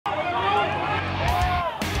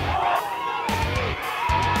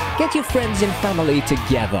Get your friends and family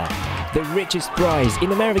together. The richest prize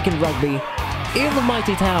in American rugby in the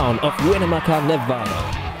mighty town of Winnemucca,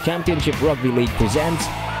 Nevada. Championship Rugby League presents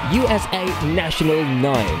USA National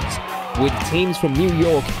Nines with teams from New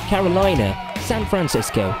York, Carolina, San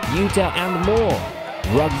Francisco, Utah and more.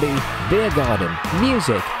 Rugby, beer garden,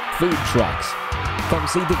 music, food trucks. Come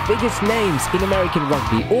see the biggest names in American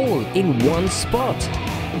rugby all in one spot.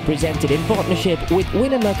 Presented in partnership with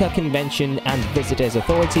Winnemucca Convention and Visitors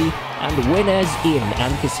Authority and Winners Inn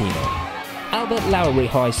and Casino. Albert LOWRY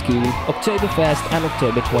High School, October 1st and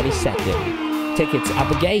October 22nd. Tickets at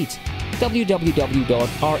the gate.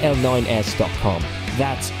 www.rl9s.com.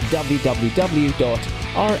 That's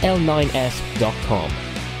www.rl9s.com.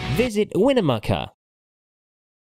 Visit Winnemucca.